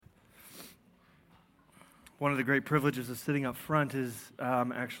One of the great privileges of sitting up front is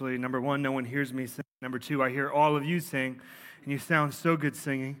actually, number one, no one hears me sing. Number two, I hear all of you sing, and you sound so good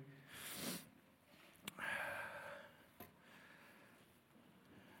singing.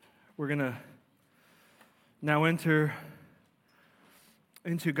 We're going to now enter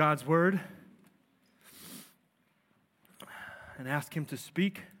into God's Word and ask Him to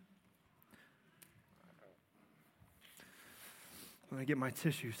speak. Let me get my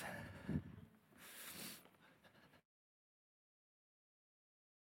tissues.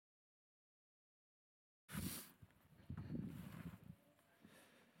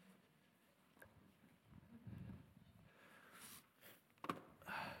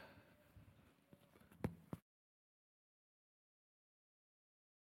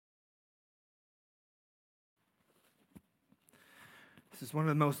 This is one of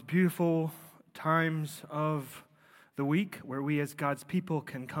the most beautiful times of the week where we as God's people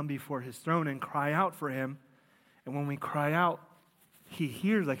can come before His throne and cry out for Him. And when we cry out, He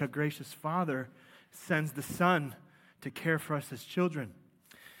hears like a gracious Father sends the Son to care for us as children.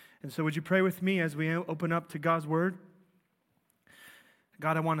 And so would you pray with me as we open up to God's Word?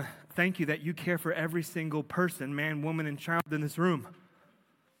 God, I want to thank You that You care for every single person, man, woman, and child in this room.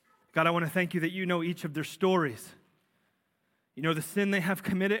 God, I want to thank You that You know each of their stories. You know the sin they have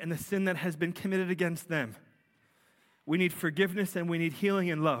committed and the sin that has been committed against them. We need forgiveness and we need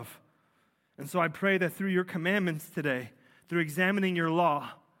healing and love. And so I pray that through Your commandments today, through examining Your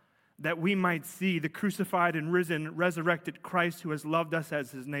law, that we might see the crucified and risen, resurrected Christ who has loved us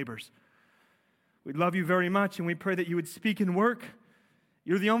as His neighbors. We love You very much, and we pray that You would speak and work.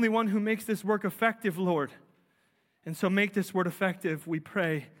 You're the only one who makes this work effective, Lord. And so make this word effective, we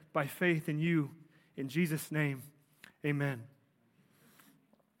pray, by faith in You. In Jesus' name, amen.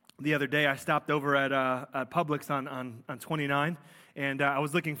 The other day, I stopped over at Publix on 29, and I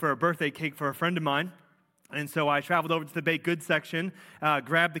was looking for a birthday cake for a friend of mine. And so I traveled over to the baked goods section,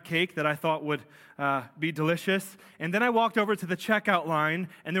 grabbed the cake that I thought would be delicious, and then I walked over to the checkout line,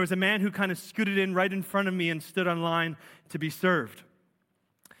 and there was a man who kind of scooted in right in front of me and stood on line to be served.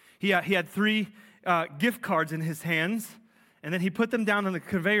 He had 3 gift cards in his hands, and then he put them down on the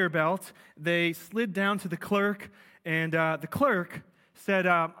conveyor belt. They slid down to the clerk, and the clerk said,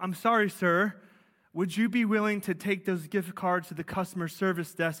 I'm sorry, sir, would you be willing to take those gift cards to the customer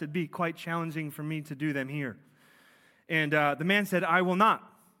service desk? It'd be quite challenging for me to do them here. And the man said, I will not.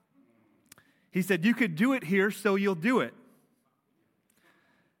 He said, you could do it here, so you'll do it.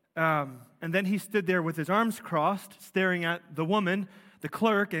 And then he stood there with his arms crossed, staring at the woman, the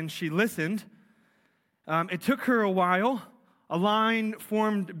clerk, and she listened. It took her a while. A line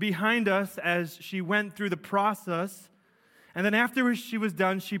formed behind us as she went through the process. And then after she was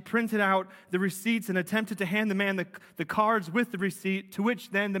done, she printed out the receipts and attempted to hand the man the cards with the receipt, to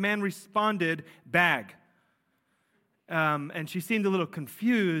which then the man responded, bag. And she seemed a little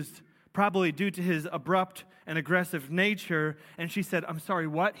confused, probably due to his abrupt and aggressive nature. And she said, I'm sorry,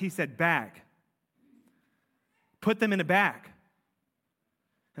 what? He said, bag. Put them in a bag.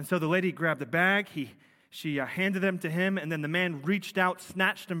 And so the lady grabbed the bag. She handed them to him, and then the man reached out,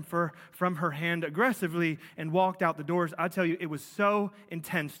 snatched them from her hand aggressively, and walked out the doors. I tell you, it was so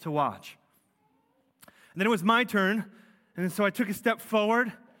intense to watch. And then it was my turn, and so I took a step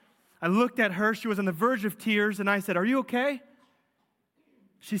forward. I looked at her. She was on the verge of tears, and I said, are you okay?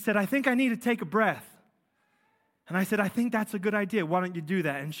 She said, I think I need to take a breath. And I said, I think that's a good idea. Why don't you do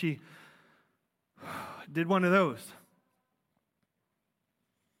that? And she did one of those.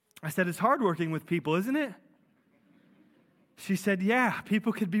 I said, it's hard working with people, isn't it? She said, yeah,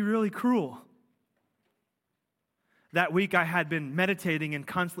 people could be really cruel. That week I had been meditating and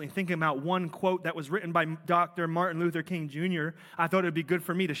constantly thinking about one quote that was written by Dr. Martin Luther King Jr. I thought it would be good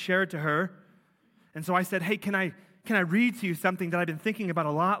for me to share it to her. And so I said, hey, can I read to you something that I've been thinking about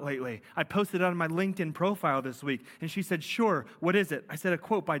a lot lately? I posted it on my LinkedIn profile this week. And she said, sure, what is it? I said, a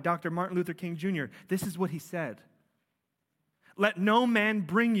quote by Dr. Martin Luther King Jr. This is what he said. Let no man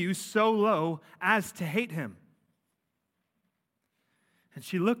bring you so low as to hate him. And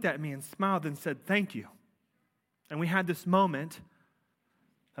she looked at me and smiled and said, thank you. And we had this moment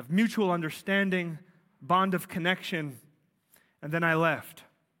of mutual understanding, bond of connection, and then I left.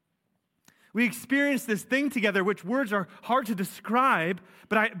 We experienced this thing together, which words are hard to describe,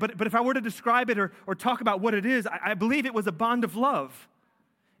 but if I were to describe it or talk about what it is, I believe it was a bond of love.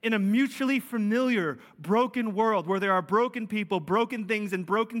 In a mutually familiar, broken world where there are broken people, broken things, and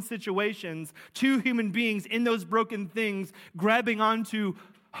broken situations, 2 human beings in those broken things grabbing onto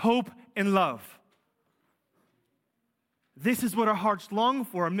hope and love. This is what our hearts long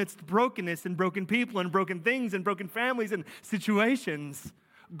for amidst brokenness and broken people and broken things and broken families and situations.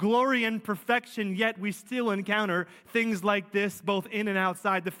 glory and perfection, yet we still encounter things like this, both in and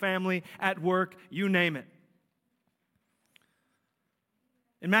outside the family, at work, you name it.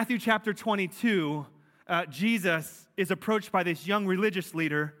 In Matthew chapter 22, Jesus is approached by this young religious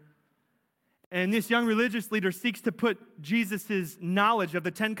leader, and this young religious leader seeks to put Jesus' knowledge of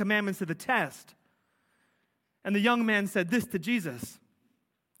the Ten Commandments to the test. And the young man said this to Jesus,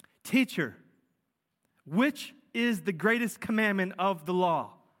 "Teacher, which is the greatest commandment of the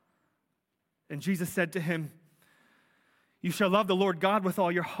law?" And Jesus said to him, "You shall love the Lord God with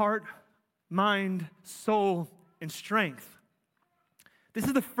all your heart, mind, soul, and strength. This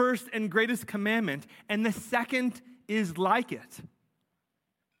is the first and greatest commandment, and the second is like it.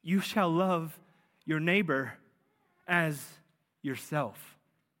 You shall love your neighbor as yourself."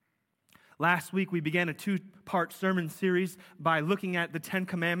 Last week, we began a two-part sermon series by looking at the Ten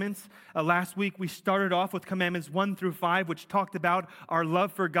Commandments. Last week, we started off with Commandments 1 through 5, which talked about our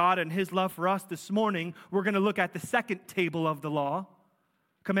love for God and His love for us. This morning, we're going to look at the second table of the law,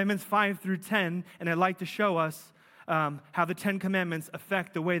 Commandments 5 through 10, and I'd like to show us how the Ten Commandments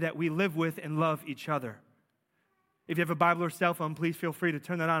affect the way that we live with and love each other. If you have a Bible or cell phone, please feel free to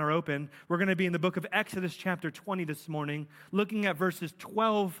turn that on or open. We're going to be in the book of Exodus chapter 20 this morning, looking at verses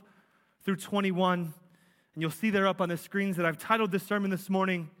 12 through 21. And you'll see there up on the screens that I've titled this sermon this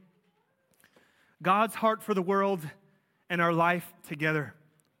morning, God's Heart for the World and Our Life Together.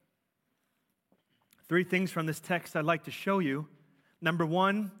 3 things from this text I'd like to show you. Number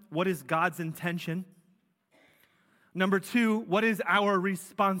 1, what is God's intention? Number 2, what is our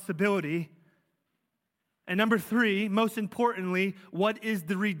responsibility? And number 3, most importantly, what is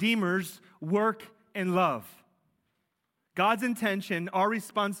the Redeemer's work and love? God's intention, our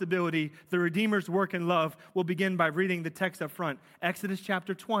responsibility, the Redeemer's work and love. We'll begin by reading the text up front. Exodus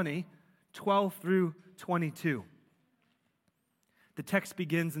chapter 20, 12 through 22. The text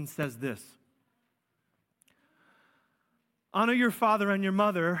begins and says this: "Honor your father and your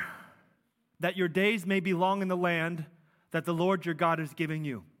mother, that your days may be long in the land that the Lord your God is giving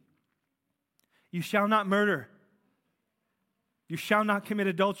you. You shall not murder. You shall not commit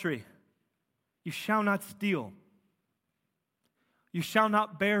adultery. You shall not steal. You shall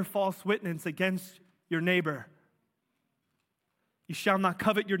not bear false witness against your neighbor. You shall not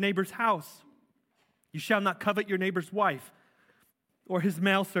covet your neighbor's house. You shall not covet your neighbor's wife, or his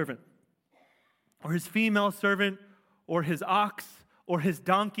male servant, or his female servant, or his ox, or his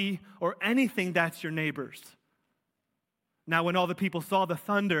donkey, or anything that's your neighbor's." Now when all the people saw the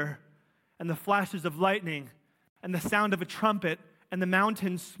thunder and the flashes of lightning and the sound of a trumpet and the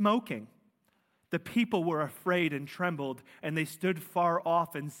mountain smoking, the people were afraid and trembled, and they stood far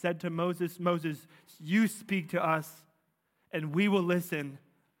off and said to Moses, "Moses, you speak to us, and we will listen,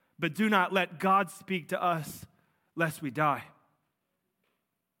 but do not let God speak to us, lest we die."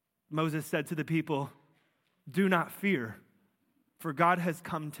 Moses said to the people, "Do not fear, for God has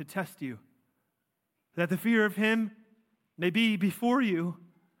come to test you, that the fear of Him may be before you,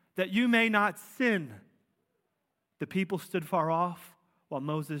 that you may not sin." The people stood far off, while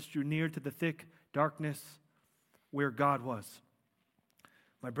Moses drew near to the thick darkness where God was.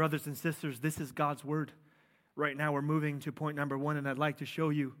 My brothers and sisters, this is God's word. Right now we're moving to point number 1, and I'd like to show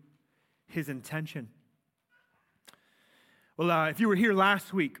you His intention. Well, if you were here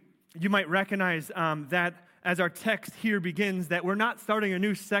last week, you might recognize that as our text here begins, that we're not starting a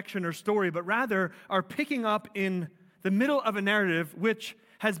new section or story, but rather are picking up in the middle of a narrative which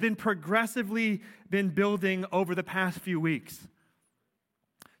has been progressively building over the past few weeks.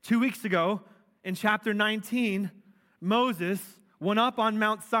 2 weeks ago, in chapter 19, Moses went up on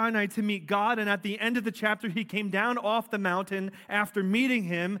Mount Sinai to meet God, and at the end of the chapter, he came down off the mountain after meeting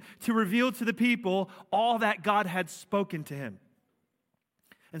Him to reveal to the people all that God had spoken to him.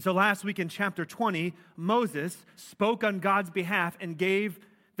 And so last week in chapter 20, Moses spoke on God's behalf and gave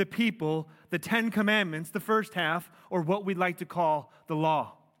the people the 10 Commandments, the first half, or what we'd like to call the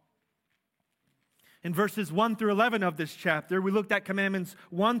law. In verses 1 through 11 of this chapter, we looked at Commandments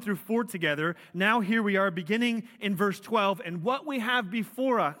 1 through 4 together. Now here we are beginning in verse 12, and what we have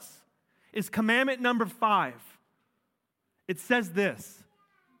before us is Commandment number 5. It says this: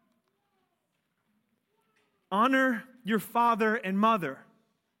 "Honor your father and mother,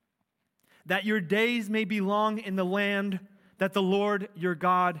 that your days may be long in the land that the Lord your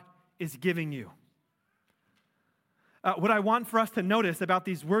God is giving you." What I want for us to notice about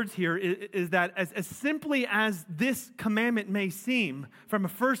these words here is that as simply as this commandment may seem from a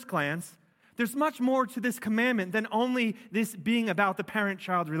first glance, there's much more to this commandment than only this being about the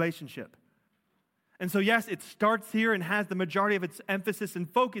parent-child relationship. And so yes, it starts here and has the majority of its emphasis and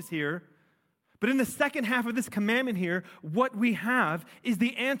focus here, But in the second half of this commandment here, what we have is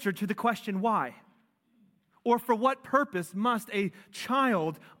the answer to the question why. Or for what purpose must a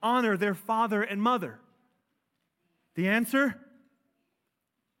child honor their father and mother? The answer?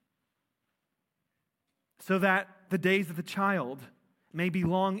 So that the days of the child may be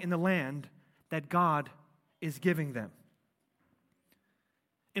long in the land that God is giving them.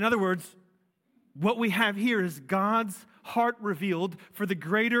 In other words, what we have here is God's heart revealed for the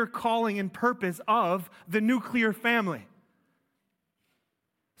greater calling and purpose of the nuclear family.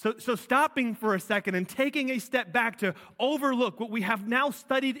 So stopping for a second and taking a step back to overlook what we have now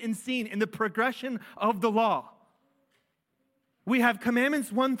studied and seen in the progression of the law. We have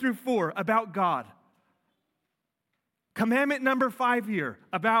commandments 1 through 4 about God. Commandment number 5 here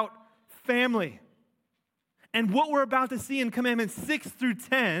about family. And what we're about to see in commandments 6 through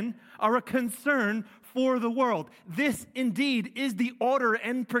 10 are a concern for the world. This indeed is the order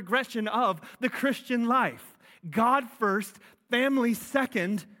and progression of the Christian life. God first, family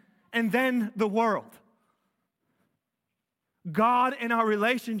second, and then the world. God and our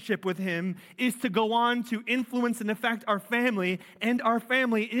relationship with Him is to go on to influence and affect our family, and our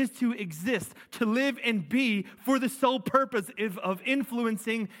family is to exist, to live and be for the sole purpose of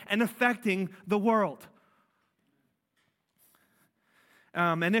influencing and affecting the world.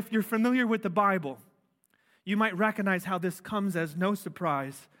 And if you're familiar with the Bible, you might recognize how this comes as no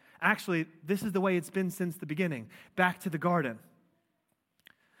surprise. Actually, this is the way it's been since the beginning, back to the garden.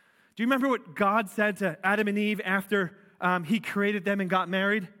 Do you remember what God said to Adam and Eve after He created them and got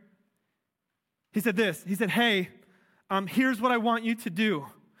married? He said this. He said, hey, here's what I want you to do.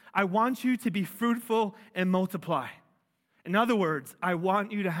 I want you to be fruitful and multiply. In other words, I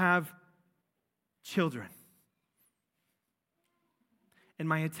want you to have children. And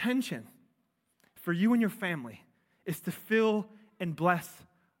my intention for you and your family is to fill and bless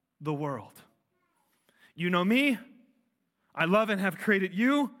the world. You know me. I love and have created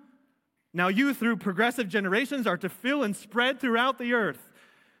you. Now you, through progressive generations, are to fill and spread throughout the earth.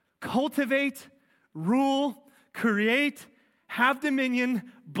 Cultivate, rule, create, have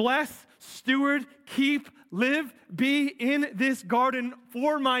dominion, bless, steward, keep, live, be in this garden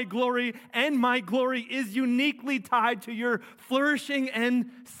for my glory, and my glory is uniquely tied to your flourishing and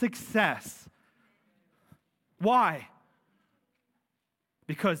success. Why?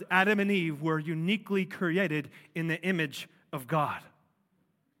 Because Adam and Eve were uniquely created in the image of God.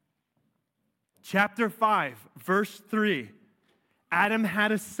 Chapter 5, verse 3, Adam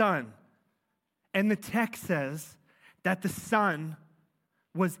had a son, and the text says that the son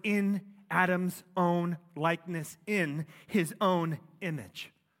was in Adam's own likeness, in his own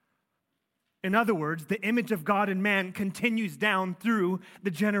image. In other words, the image of God in man continues down through the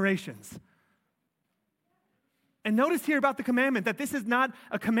generations. And notice here about the commandment that this is not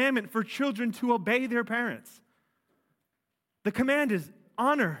a commandment for children to obey their parents. The command is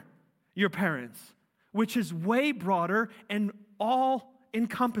honor your parents, which is way broader and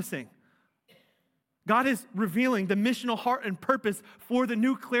all-encompassing. God is revealing the missional heart and purpose for the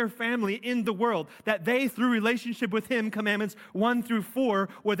nuclear family in the world, that they, through relationship with Him, commandments 1 through 4,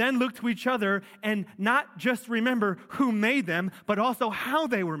 will then look to each other and not just remember who made them, but also how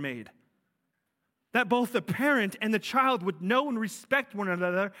they were made. That both the parent and the child would know and respect one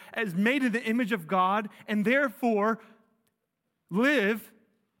another as made in the image of God, and therefore live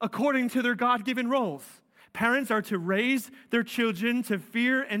according to their God-given roles. Parents are to raise their children to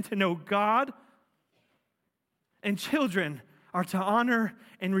fear and to know God, and children are to honor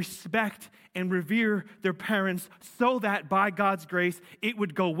and respect and revere their parents so that by God's grace it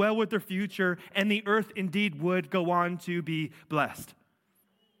would go well with their future and the earth indeed would go on to be blessed.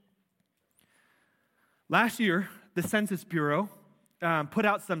 Last year, the Census Bureau put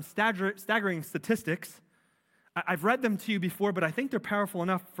out some staggering statistics. I've read them to you before, but I think they're powerful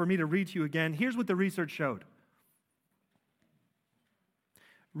enough for me to read to you again. Here's what the research showed.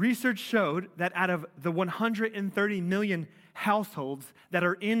 Research showed that out of the 130 million households that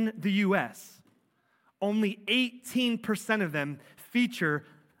are in the U.S., only 18% of them feature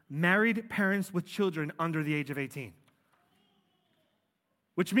married parents with children under the age of 18.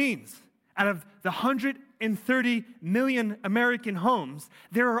 Which means, out of the 130 million American homes,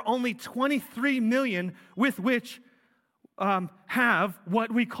 there are only 23 million with which have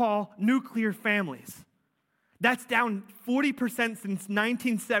what we call nuclear families. That's down 40% since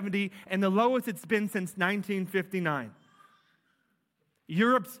 1970 and the lowest it's been since 1959.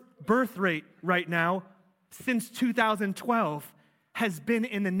 Europe's birth rate right now, since 2012, has been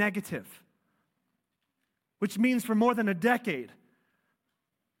in the negative, which means for more than a decade,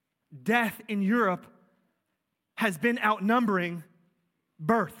 death in Europe has been outnumbering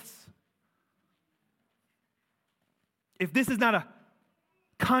births. if this is not a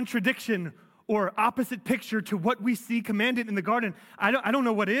contradiction or opposite picture to what we see commanded in the garden, I don't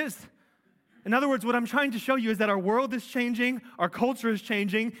know what is. In other words, what I'm trying to show you is that our world is changing, our culture is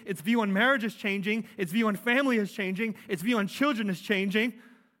changing, its view on marriage is changing, its view on family is changing, its view on children is changing.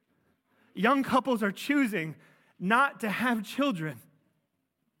 Young couples are choosing not to have children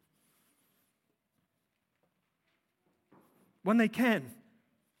when they can.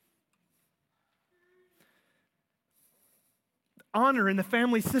 Honor in the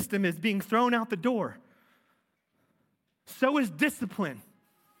family system is being thrown out the door. So is discipline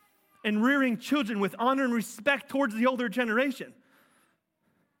and rearing children with honor and respect towards the older generation.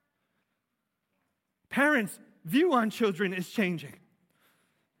 Parents' view on children is changing.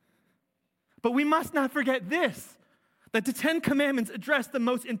 But we must not forget this, that the Ten Commandments address the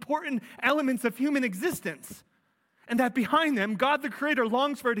most important elements of human existence, and that behind them, God the Creator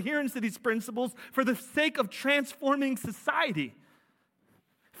longs for adherence to these principles for the sake of transforming society.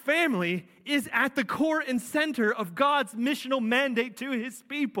 Family is at the core and center of God's missional mandate to His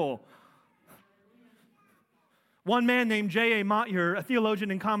people. One man named J.A. Motyer, a theologian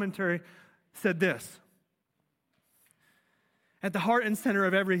and commentary, said this: at the heart and center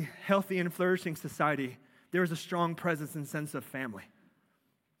of every healthy and flourishing society, there is a strong presence and sense of family.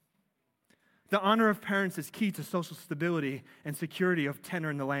 The honor of parents is key to social stability and security of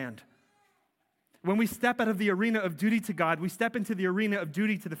tenure in the land. When we step out of the arena of duty to God, we step into the arena of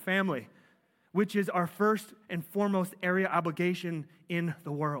duty to the family, which is our first and foremost area obligation in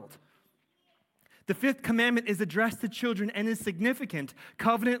the world. The fifth commandment is addressed to children and is significant.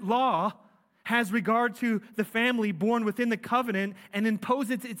 Covenant law has regard to the family born within the covenant and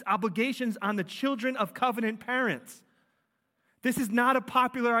imposes its obligations on the children of covenant parents. This is not a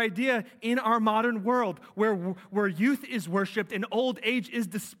popular idea in our modern world where youth is worshiped and old age is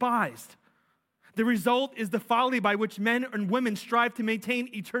despised. The result is the folly by which men and women strive to maintain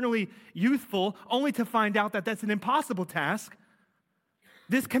eternally youthful, only to find out that that's an impossible task.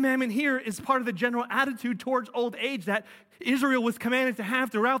 This commandment here is part of the general attitude towards old age that Israel was commanded to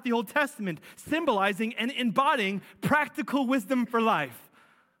have throughout the Old Testament, symbolizing and embodying practical wisdom for life.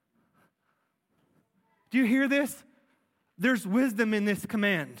 Do you hear this? There's wisdom in this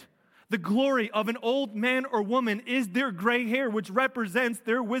command. The glory of an old man or woman is their gray hair, which represents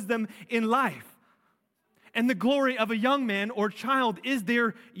their wisdom in life. And the glory of a young man or child is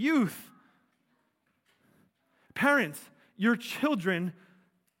their youth. Parents, your children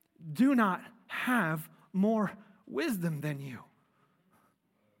do not have more wisdom than you.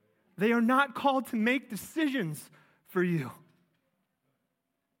 They are not called to make decisions for you.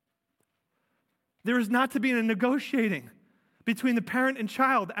 There is not to be a negotiating between the parent and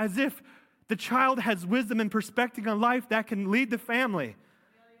child as if the child has wisdom and perspective on life that can lead the family.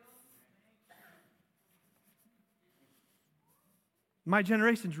 My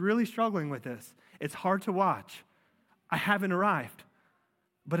generation's really struggling with this. It's hard to watch. I haven't arrived,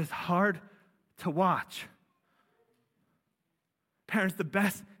 but it's hard to watch. Parents, the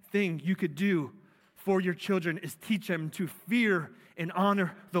best thing you could do for your children is teach them to fear and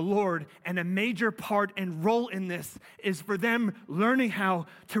honor the Lord. And a major part and role in this is for them learning how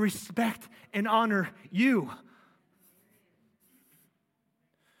to respect and honor you.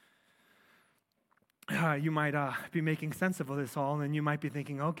 You might be making sense of this all, and you might be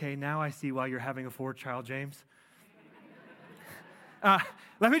thinking, okay, now I see why you're having a fourth child, James.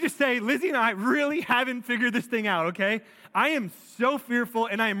 Let me just say, Lizzie and I really haven't figured this thing out, okay? I am so fearful,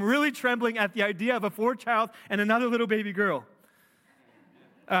 and I am really trembling at the idea of a fourth child and another little baby girl.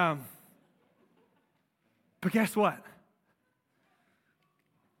 But guess what?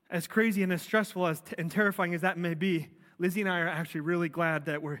 As crazy and as stressful and terrifying as that may be, Lizzie and I are actually really glad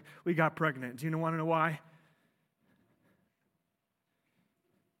that we got pregnant. Do you want to know why?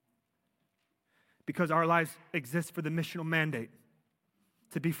 Because our lives exist for the missional mandate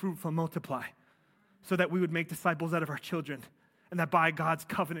to be fruitful and multiply, so that we would make disciples out of our children, and that by God's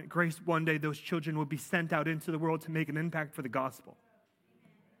covenant grace, one day those children will be sent out into the world to make an impact for the gospel.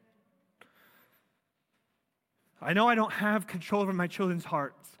 I know I don't have control over my children's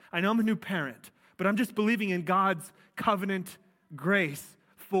hearts. I know I'm a new parent, but I'm just believing in God's covenant grace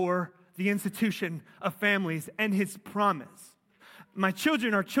for the institution of families and His promise. My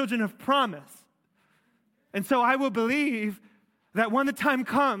children are children of promise. And so I will believe that when the time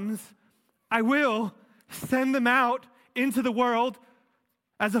comes, I will send them out into the world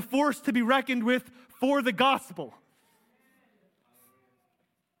as a force to be reckoned with for the gospel.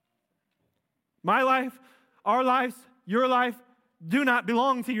 My life, our lives, your life do not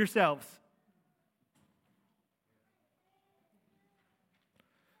belong to yourselves.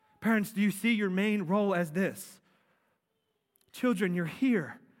 Parents, do you see your main role as this? Children, you're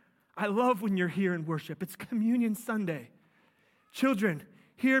here. I love when you're here in worship. It's Communion Sunday. Children,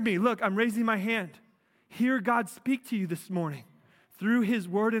 hear me. Look, I'm raising my hand. Hear God speak to you this morning through His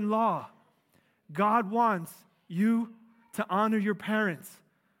word and law. God wants you to honor your parents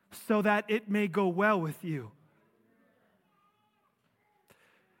so that it may go well with you.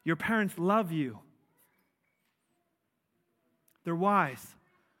 Your parents love you. They're wise.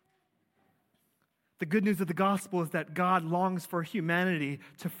 The good news of the gospel is that God longs for humanity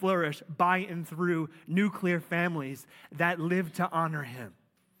to flourish by and through nuclear families that live to honor Him.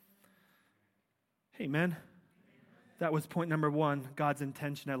 Amen. That was point number 1, God's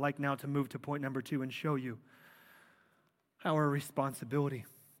intention. I'd like now to move to point number 2 and show you our responsibility.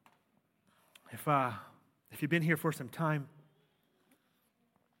 If you've been here for some time,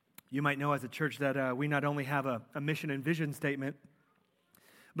 you might know as a church that we not only have a mission and vision statement,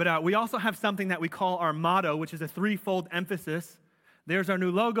 but we also have something that we call our motto, which is a threefold emphasis. There's our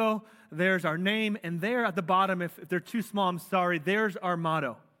new logo, there's our name, and there at the bottom, if they're too small, I'm sorry, there's our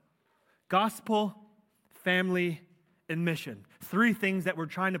motto. Gospel, family, and mission. 3 things that we're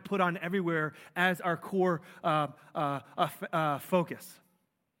trying to put on everywhere as our core focus.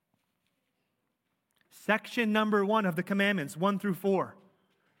 Section number 1 of the commandments, 1 through 4.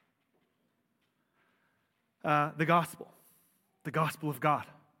 The gospel of God.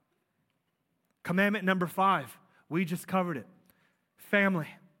 Commandment number 5, we just covered it. Family.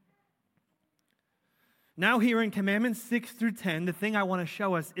 Now here in commandments 6 through 10, the thing I want to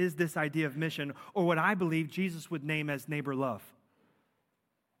show us is this idea of mission, or what I believe Jesus would name as neighbor love.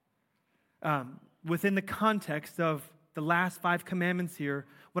 Within the context of the last 5 commandments here,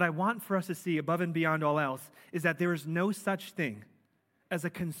 what I want for us to see above and beyond all else is that there is no such thing as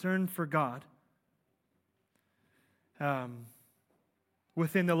a concern for God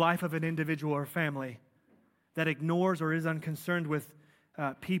within the life of an individual or family that ignores or is unconcerned with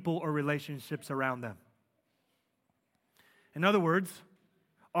people or relationships around them. In other words,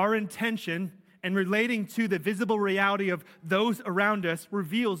 our intention in relating to the visible reality of those around us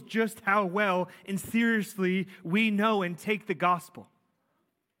reveals just how well and seriously we know and take the gospel.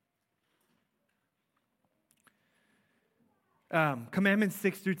 Commandments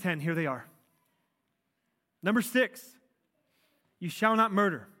 6 through 10, here they are. Number 6, you shall not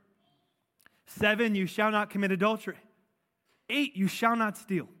murder. 7, you shall not commit adultery. 8, you shall not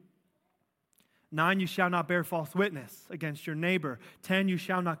steal. 9, you shall not bear false witness against your neighbor. 10, you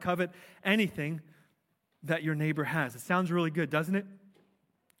shall not covet anything that your neighbor has. It sounds really good, doesn't it?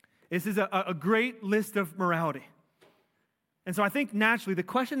 This is a great list of morality. And so I think naturally the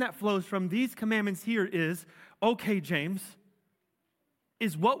question that flows from these commandments here is, okay, James,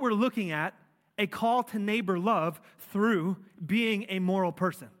 is what we're looking at a call to neighbor love through being a moral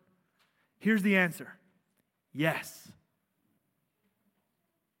person? Here's the answer. Yes.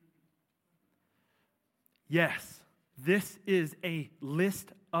 Yes, this is a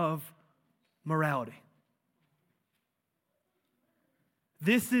list of morality.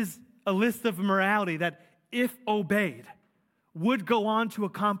 This is a list of morality that, if obeyed, would go on to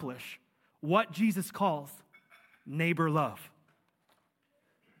accomplish what Jesus calls neighbor love.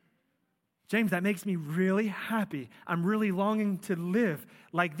 James, that makes me really happy. I'm really longing to live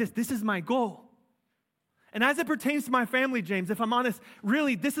like this. This is my goal. And as it pertains to my family, James, if I'm honest,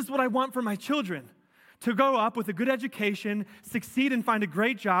 really, this is what I want for my children. To grow up with a good education, succeed and find a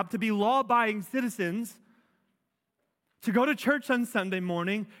great job, to be law-abiding citizens, to go to church on Sunday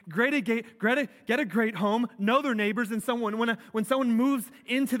morning, get a great home, know their neighbors, and when someone moves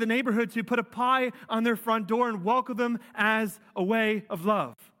into the neighborhood, to put a pie on their front door and welcome them as a way of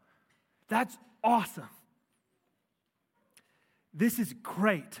love. That's awesome. This is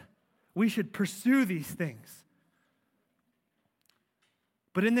great. We should pursue these things.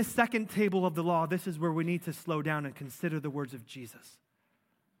 But in this second table of the law, this is where we need to slow down and consider the words of Jesus.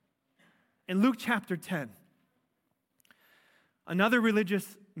 In Luke chapter 10, another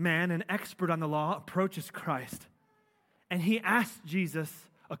religious man, an expert on the law, approaches Christ, and he asks Jesus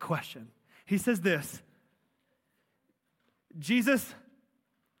a question. He says this, Jesus,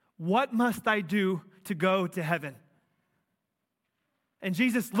 what must I do to go to heaven? And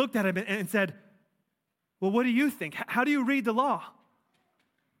Jesus looked at him and said, well, what do you think? How do you read the law?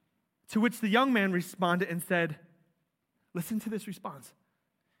 To which the young man responded and said, listen to this response.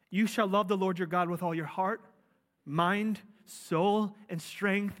 You shall love the Lord your God with all your heart, mind, soul, and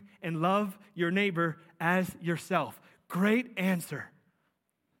strength, and love your neighbor as yourself. Great answer.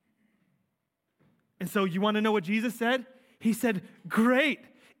 And so you want to know what Jesus said? He said, great.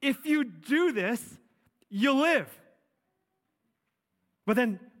 If you do this, you'll live. But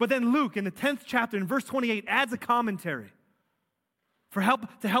then Luke, in the 10th chapter, in verse 28, adds a commentary.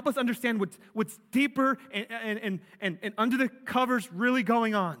 to help us understand what's deeper and under the covers really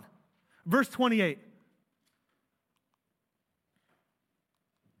going on. Verse 28.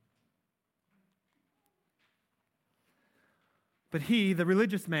 But he, the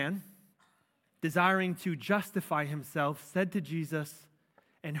religious man, desiring to justify himself, said to Jesus,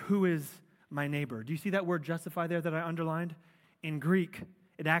 "And who is my neighbor?" Do you see that word justify there that I underlined? In Greek,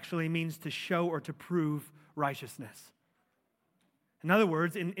 it actually means to show or to prove righteousness. In other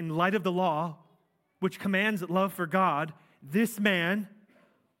words, in light of the law, which commands love for God, this man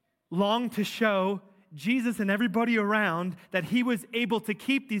longed to show Jesus and everybody around that he was able to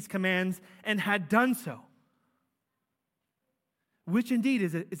keep these commands and had done so. Which indeed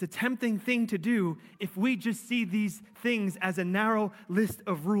is a tempting thing to do if we just see these things as a narrow list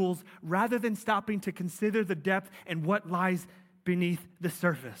of rules rather than stopping to consider the depth and what lies beneath the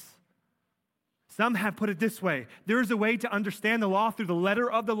surface. Some have put it this way: there is a way to understand the law through the letter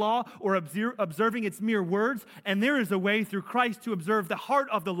of the law or observing its mere words, and there is a way through Christ to observe the heart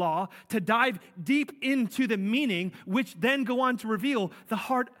of the law, to dive deep into the meaning, which then go on to reveal the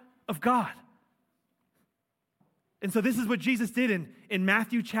heart of God. And so this is what Jesus did in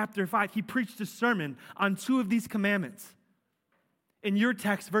Matthew chapter 5. He preached a sermon on two of these commandments. In your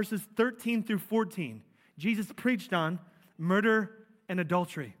text, verses 13 through 14, Jesus preached on murder and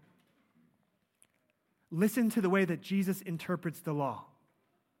adultery. Listen to the way that Jesus interprets the law.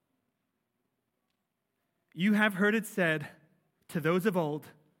 "You have heard it said to those of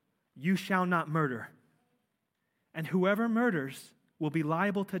old, 'You shall not murder,' and whoever murders will be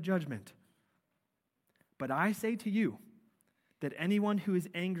liable to judgment. But I say to you that anyone who is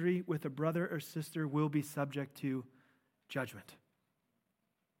angry with a brother or sister will be subject to judgment."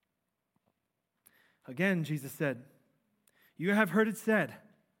 Again, Jesus said, "You have heard it said,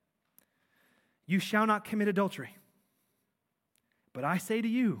 'You shall not commit adultery.' But I say to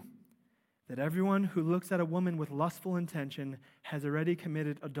you that everyone who looks at a woman with lustful intention has already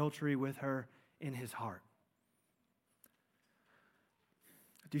committed adultery with her in his heart."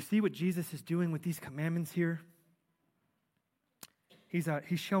 Do you see what Jesus is doing with these commandments here? He's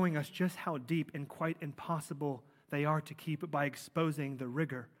showing us just how deep and quite impossible they are to keep by exposing the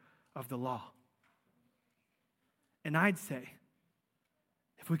rigor of the law. And I'd say,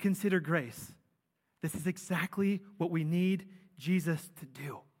 if we consider grace, this is exactly what we need Jesus to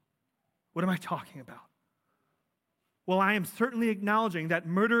do. What am I talking about? Well, I am certainly acknowledging that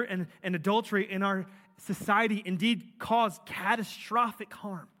murder and adultery in our society indeed cause catastrophic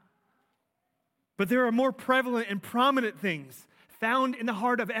harm. But there are more prevalent and prominent things found in the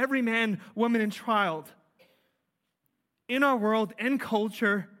heart of every man, woman, and child in our world and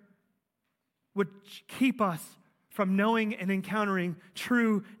culture which keep us from knowing and encountering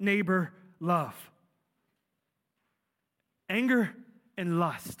true neighbor love. Anger and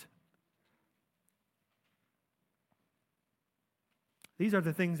lust. These are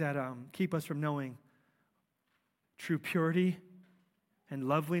the things that keep us from knowing true purity and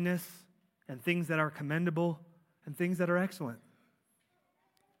loveliness and things that are commendable and things that are excellent.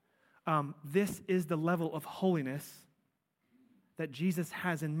 This is the level of holiness that Jesus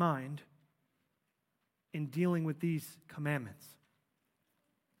has in mind in dealing with these commandments.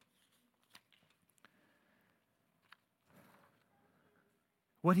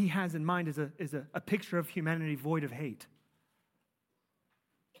 What he has in mind is a picture of humanity void of hate.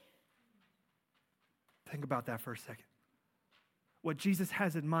 Think about that for a second. What Jesus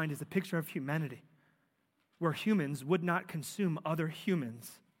has in mind is a picture of humanity where humans would not consume other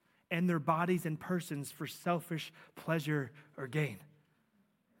humans and their bodies and persons for selfish pleasure or gain.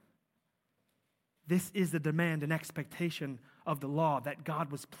 This is the demand and expectation of the law that God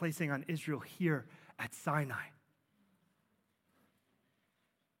was placing on Israel here at Sinai.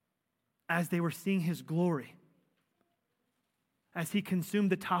 As they were seeing his glory, as he consumed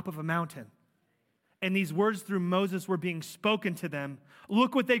the top of a mountain, and these words through Moses were being spoken to them,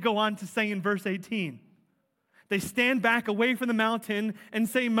 look what they go on to say in verse 18. They stand back away from the mountain and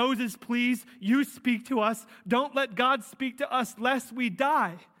say, "Moses, please, you speak to us. Don't let God speak to us lest we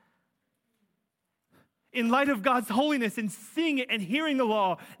die." In light of God's holiness and seeing it and hearing the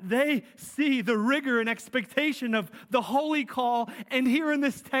law, they see the rigor and expectation of the holy call. And here in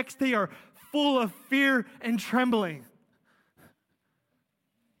this text, they are full of fear and trembling.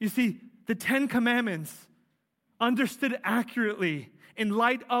 You see, the 10 Commandments, understood accurately in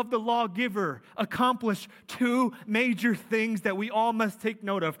light of the lawgiver, accomplish two major things that we all must take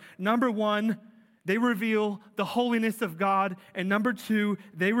note of. Number one, they reveal the holiness of God. And number two,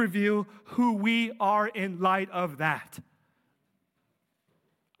 they reveal who we are in light of that.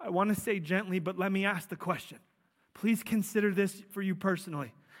 I want to say gently, but let me ask the question. Please consider this for you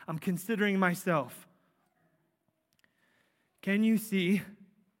personally. I'm considering myself. Can you see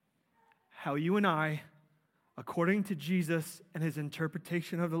how you and I, according to Jesus and his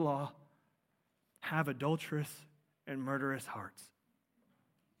interpretation of the law, have adulterous and murderous hearts?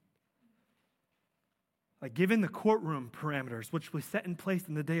 Like, given the courtroom parameters which we set in place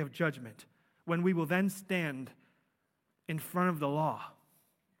in the day of judgment, when we will then stand in front of the law,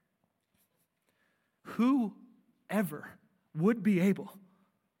 whoever would be able,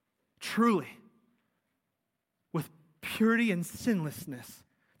 truly, with purity and sinlessness,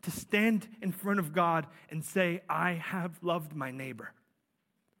 to stand in front of God and say, I have loved my neighbor?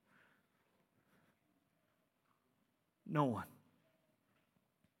 No one.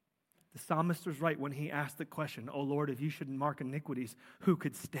 The psalmist was right when he asked the question, "O Lord, if you should mark iniquities, who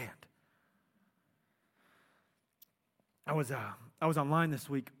could stand?" I was online this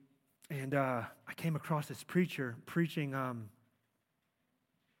week, and I came across this preacher preaching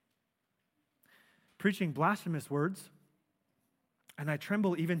blasphemous words, and I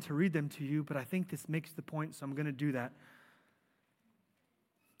tremble even to read them to you, but I think this makes the point, so I'm going to do that.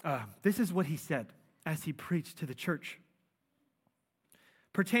 This is what he said as he preached to the church.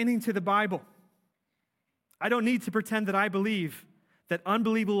 Pertaining to the Bible, I don't need to pretend that I believe that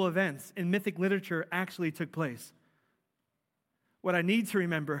unbelievable events in mythic literature actually took place. What I need to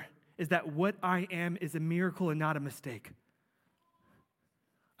remember is that what I am is a miracle and not a mistake.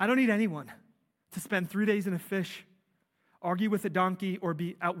 I don't need anyone to spend 3 days in a fish, argue with a donkey, or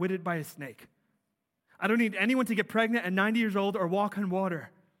be outwitted by a snake. I don't need anyone to get pregnant at 90 years old or walk on water.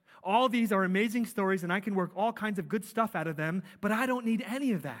 All these are amazing stories, and I can work all kinds of good stuff out of them, but I don't need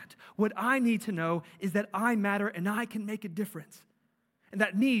any of that. What I need to know is that I matter and I can make a difference. And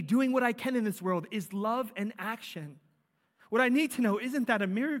that me doing what I can in this world is love and action. What I need to know isn't that a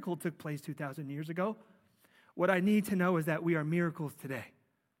miracle took place 2,000 years ago. What I need to know is that we are miracles today.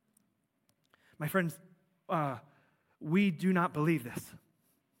 My friends, we do not believe this.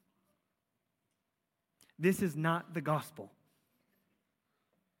 This is not the gospel.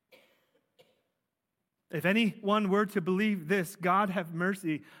 If anyone were to believe this, God have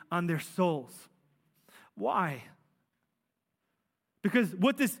mercy on their souls. Why? Because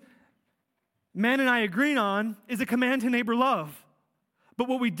what this man and I agree on is a command to neighbor love. But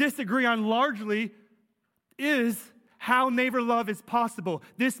what we disagree on largely is how neighbor love is possible.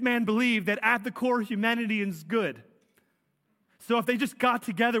 This man believed that at the core, humanity is good. So if they just got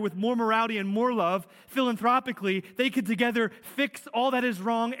together with more morality and more love, philanthropically, they could together fix all that is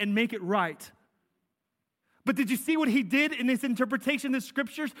wrong and make it right. But did you see what he did in his interpretation of the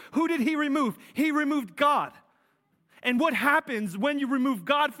scriptures? Who did he remove? He removed God. And what happens when you remove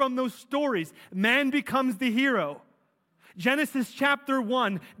God from those stories? Man becomes the hero. Genesis chapter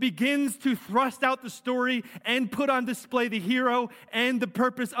 1 begins to thrust out the story and put on display the hero and the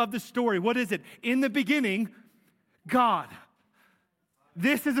purpose of the story. What is it? In the beginning, God.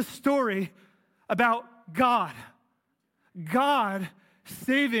 This is a story about God. God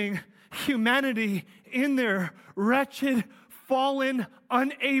saving humanity in their wretched, fallen,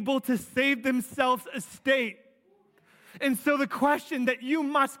 unable to save themselves estate. And so the question that you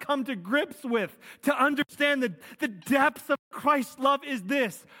must come to grips with to understand the depths of Christ's love is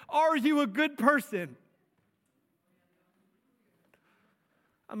this: are you a good person?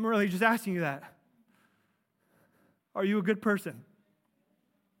 I'm really just asking you that. Are you a good person?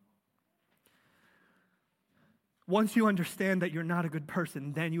 Once you understand that you're not a good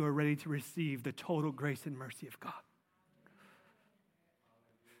person, then you are ready to receive the total grace and mercy of God.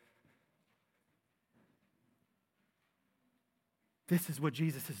 This is what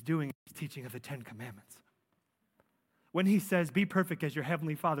Jesus is doing in his teaching of the Ten Commandments. When he says, be perfect as your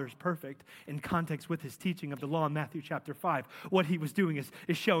heavenly Father is perfect, in context with his teaching of the law in Matthew chapter 5, what he was doing is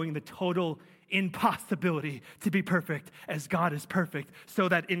showing the total impossibility to be perfect as God is perfect, so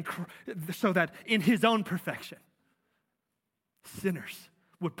that in his own perfection, sinners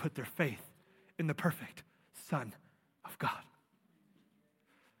would put their faith in the perfect Son of God.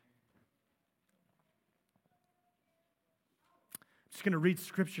 I'm just going to read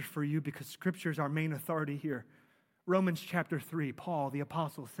Scripture for you because Scripture is our main authority here. Romans chapter 3, Paul, the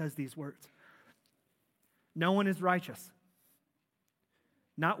apostle, says these words. No one is righteous.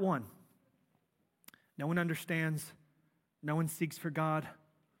 Not one. No one understands. No one seeks for God.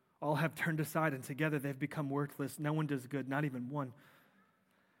 All have turned aside, and together they've become worthless. No one does good, not even one.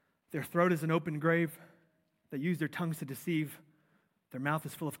 Their throat is an open grave. They use their tongues to deceive. Their mouth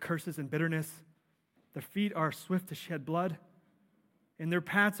is full of curses and bitterness. Their feet are swift to shed blood. In their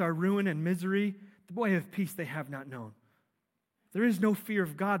paths are ruin and misery. The way of peace they have not known. There is no fear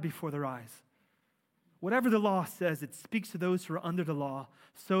of God before their eyes. whatever the law says, it speaks to those who are under the law,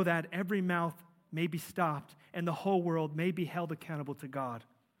 so that every mouth may be stopped and the whole world may be held accountable to God.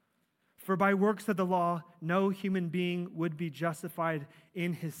 For by works of the law, no human being would be justified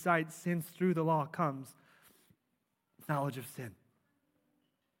in his sight, since through the law comes knowledge of sin.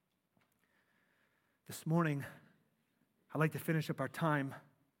 This morning, I'd like to finish up our time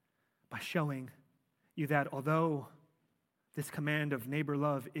by showing you that although this command of neighbor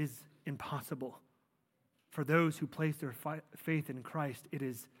love is impossible, for those who place their faith in Christ, it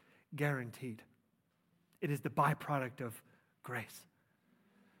is guaranteed. It is the byproduct of grace.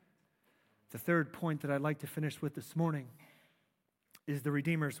 The third point that I'd like to finish with this morning is the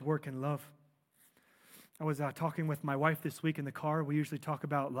Redeemer's work in love. I was talking with my wife this week in the car. We usually talk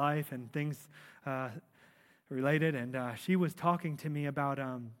about life and things related, and she was talking to me about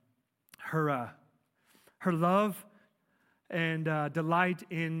her love and delight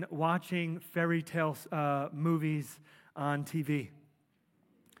in watching fairy tale movies on TV.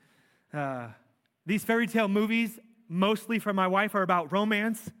 These fairy tale movies, mostly for my wife, are about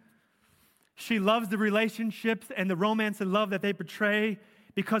romance. She loves the relationships and the romance and love that they portray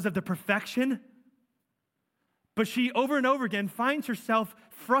because of the perfection. But she, over and over again, finds herself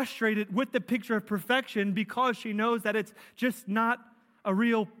frustrated with the picture of perfection because she knows that it's just not a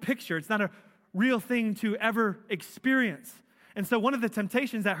real picture. It's not a real thing to ever experience. And so one of the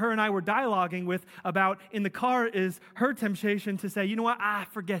temptations that her and I were dialoguing with about in the car is her temptation to say, you know what,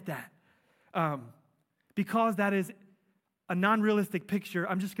 forget that. Because that is a non-realistic picture,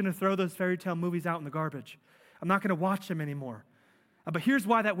 I'm just going to throw those fairy tale movies out in the garbage. I'm not going to watch them anymore. But here's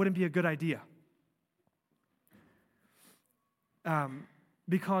why that wouldn't be a good idea.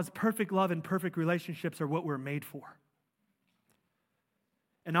 Because perfect love and perfect relationships are what we're made for.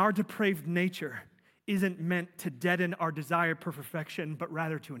 And our depraved nature isn't meant to deaden our desire for perfection, but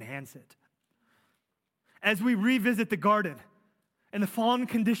rather to enhance it. As we revisit the garden and the fallen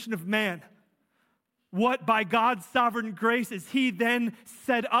condition of man, what by God's sovereign grace is he then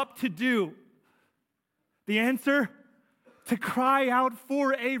set up to do? The answer? To cry out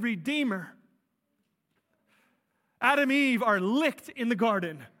for a redeemer. Adam and Eve are licked in the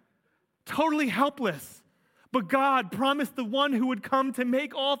garden, totally helpless. But God promised the one who would come to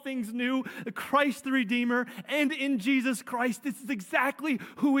make all things new, Christ the Redeemer, and in Jesus Christ, this is exactly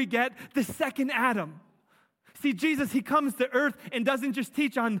who we get, the second Adam. See, Jesus, he comes to earth and doesn't just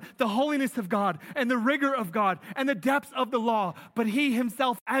teach on the holiness of God and the rigor of God and the depths of the law, but he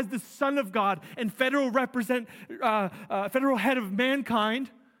himself, as the Son of God and federal head of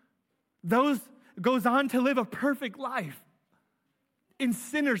mankind, goes on to live a perfect life in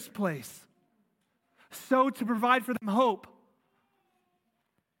sinners' place, so to provide for them hope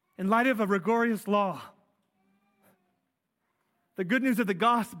in light of a rigorous law. The good news of the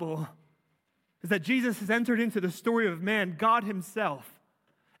gospel is that Jesus has entered into the story of man, God himself,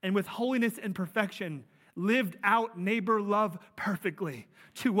 and with holiness and perfection, lived out neighbor love perfectly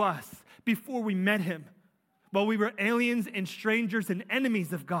to us before we met him, while we were aliens and strangers and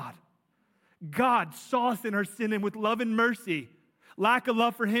enemies of God. God saw us in our sin, and with love and mercy, lack of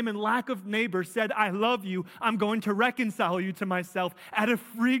love for him and lack of neighbor, said, I love you, I'm going to reconcile you to myself out of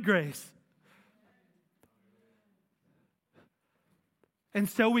free grace. And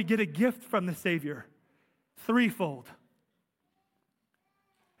so we get a gift from the Savior, threefold.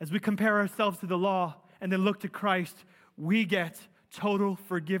 As we compare ourselves to the law and then look to Christ, we get total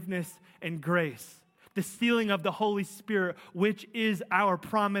forgiveness and grace. The sealing of the Holy Spirit, which is our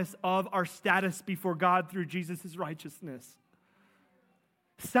promise of our status before God through Jesus' righteousness.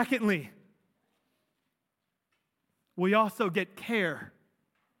 Secondly, we also get care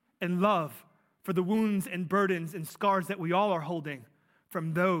and love for the wounds and burdens and scars that we all are holding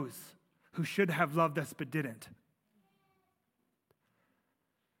from those who should have loved us but didn't.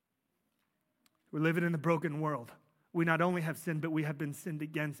 We're living in a broken world. We not only have sinned, but we have been sinned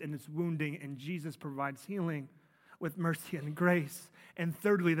against, and it's wounding, and Jesus provides healing with mercy and grace. And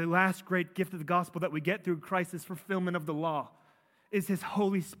thirdly, the last great gift of the gospel that we get through Christ's fulfillment of the law is his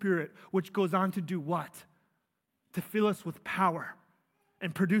Holy Spirit, which goes on to do what? To fill us with power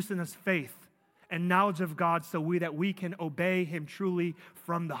and produce in us faith and knowledge of God, so that we can obey him truly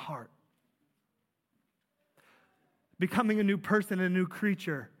from the heart. Becoming a new person, a new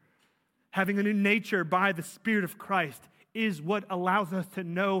creature, having a new nature by the Spirit of Christ is what allows us to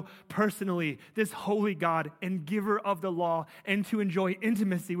know personally this holy God and giver of the law, and to enjoy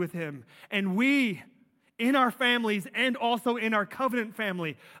intimacy with him. And we, in our families and also in our covenant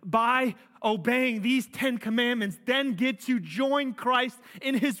family, by obeying these 10 commandments, then get to join Christ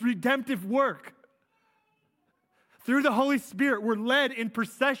in his redemptive work. Through the Holy Spirit, we're led in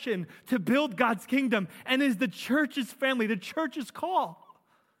procession to build God's kingdom. And is the church's family, the church's call,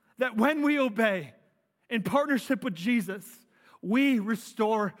 that when we obey in partnership with Jesus, we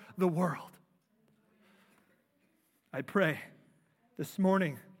restore the world. I pray this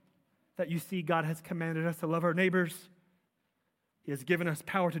morning that you see God has commanded us to love our neighbors. He has given us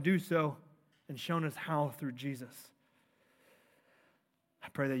power to do so and shown us how through Jesus. I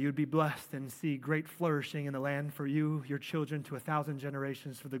pray that you would be blessed and see great flourishing in the land for you, your children, to 1,000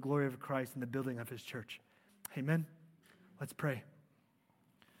 generations for the glory of Christ and the building of his church. Amen. Let's pray.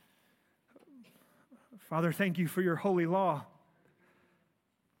 Father, thank you for your holy law.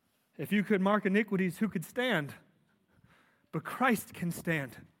 If you could mark iniquities, who could stand? But Christ can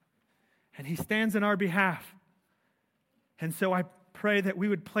stand, and he stands in our behalf. And so I pray that we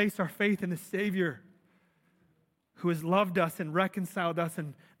would place our faith in the Savior who has loved us and reconciled us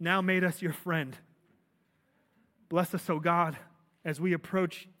and now made us your friend. Bless us, O God, as we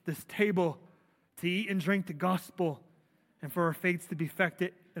approach this table to eat and drink the gospel and for our faiths to be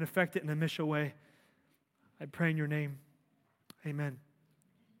affected in a missional way. I pray in your name. Amen.